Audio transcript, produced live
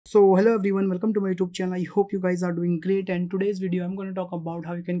So hello everyone, welcome to my YouTube channel. I hope you guys are doing great, and today's video I'm going to talk about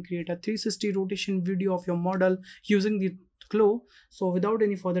how you can create a 360 rotation video of your model using the glow. So without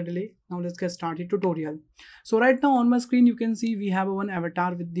any further delay, now let's get started tutorial. So right now on my screen you can see we have one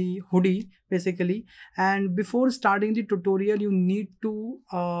avatar with the hoodie basically, and before starting the tutorial you need to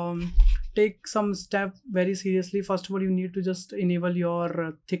take some step very seriously. First of all, you need to just enable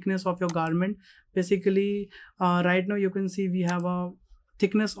your thickness of your garment basically. Right now you can see we have a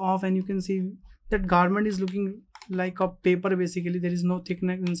thickness off, and you can see that garment is looking like a paper basically. There is no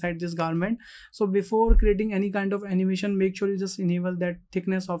thickness inside this garment. So before creating any kind of animation, make sure you just enable that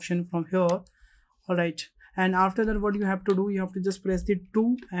thickness option from here. All right, and after that what you have to do, you have to just press the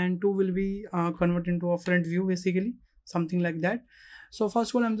 2, and 2 will be converted into a front view basically, something like that. So first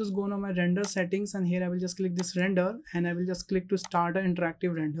of all, I'm just going on my render settings, and here I will just click this render, and I will just click to start an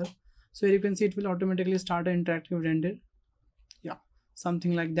interactive render. So here you can see it will automatically start an interactive render. Yeah,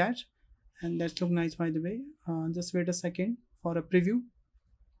 something like that, and that look nice by the way. Just wait a second for a preview.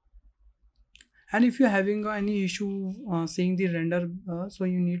 And if you're having any issue seeing the render, so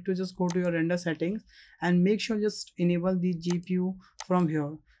you need to just go to your render settings and make sure just enable the GPU from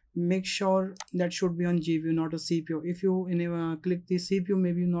here. Make sure that should be on GPU, not a CPU. If you click the CPU,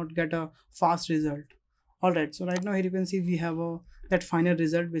 maybe you not get a fast result. All right, so right now here you can see we have that final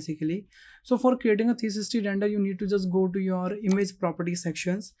result basically. So for creating a 360 render, you need to just go to your image property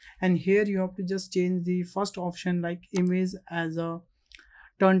sections, and here you have to just change the first option like image as a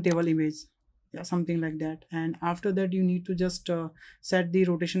turntable image. Yeah, something like that. And after that you need to just set the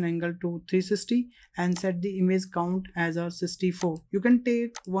rotation angle to 360 and set the image count as a 64. You can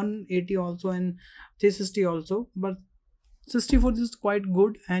take 180 also and 360 also, but 64 is quite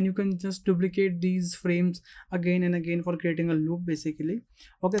good, and you can just duplicate these frames again and again for creating a loop basically.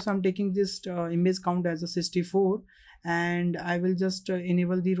 Okay, so I'm taking this image count as a 64, and I will just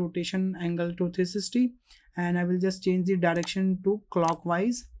enable the rotation angle to 360, and I will just change the direction to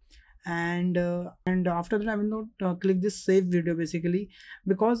clockwise. And after that I will not click this save video basically,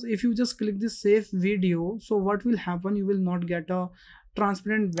 because if you just click this save video, so what will happen, you will not get a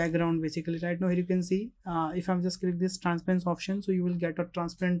transparent background basically. Right now here you can see if I'm just click this transparency option, so you will get a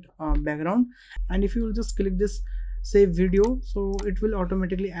transparent background. And if you will just click this save video, so it will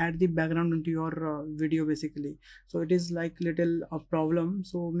automatically add the background into your video basically. So it is like little problem,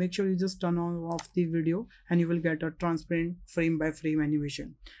 so make sure you just turn on off the video, and you will get a transparent frame by frame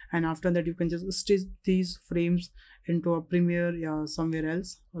animation. And after that you can just stitch these frames into a Premiere, somewhere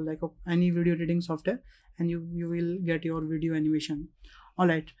else, or like any video editing software, and you will get your video animation. All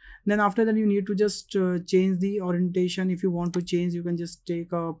right, then after that you need to just change the orientation. If you want to change, you can just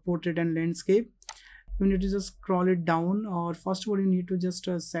take a portrait and landscape. You need to just scroll it down, or first of all you need to just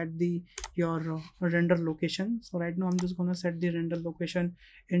set your render location. So right now I'm just gonna set the render location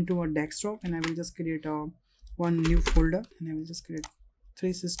into a desktop, and I will just create one new folder, and I will just create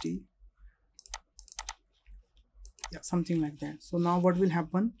 360. Yeah, something like that. So now what will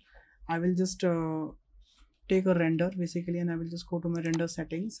happen, I will just take a render basically, and I will just go to my render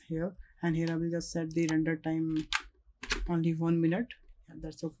settings here, and here I will just set the render time only 1 minute. Yeah,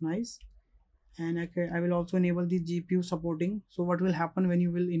 that's so nice. And I will also enable the GPU supporting. So what will happen when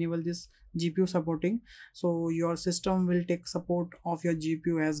you will enable this GPU supporting, so your system will take support of your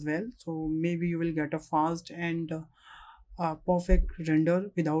GPU as well, so maybe you will get a fast and perfect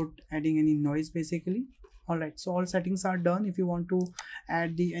render without adding any noise basically. All right, so all settings are done. If you want to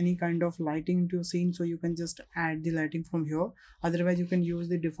add the any kind of lighting into your scene, so you can just add the lighting from here. Otherwise you can use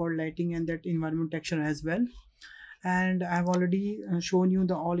the default lighting and that environment texture as well. And I've already shown you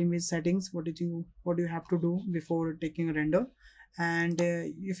the all image settings, what you have to do before taking a render. And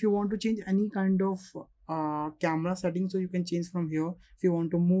if you want to change any kind of camera settings, so you can change from here. If you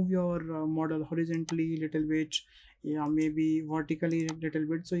want to move your model horizontally little bit, yeah, maybe vertically little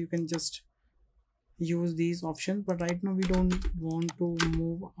bit, so you can just use these options. But right now we don't want to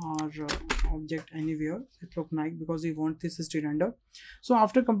move our object anywhere. It look nice because we want this to render. So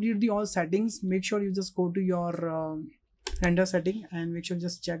after complete the all settings, make sure you just go to your render setting, and make sure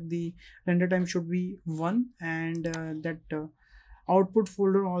just check the render time should be 1, and that output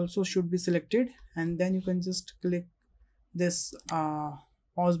folder also should be selected. And then you can just click this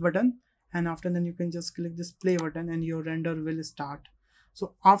pause button, and after then you can just click this play button, and your render will start.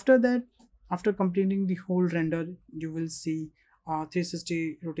 So after that, after completing the whole render, you will see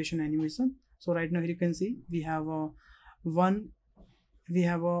 360 rotation animation. So right now here you can see we have a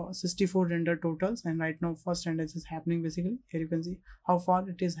 64 render totals, and right now first render is happening basically. Here you can see how far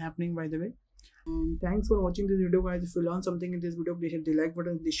it is happening by the way. Thanks for watching this video, guys. If you learned something in this video, please hit the like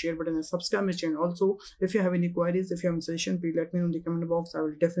button, the share button, and subscribe my channel. Also, if you have any queries, if you have a suggestion, please let me know in the comment box. I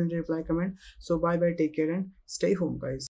will definitely reply comment. So bye bye, take care and stay home, guys.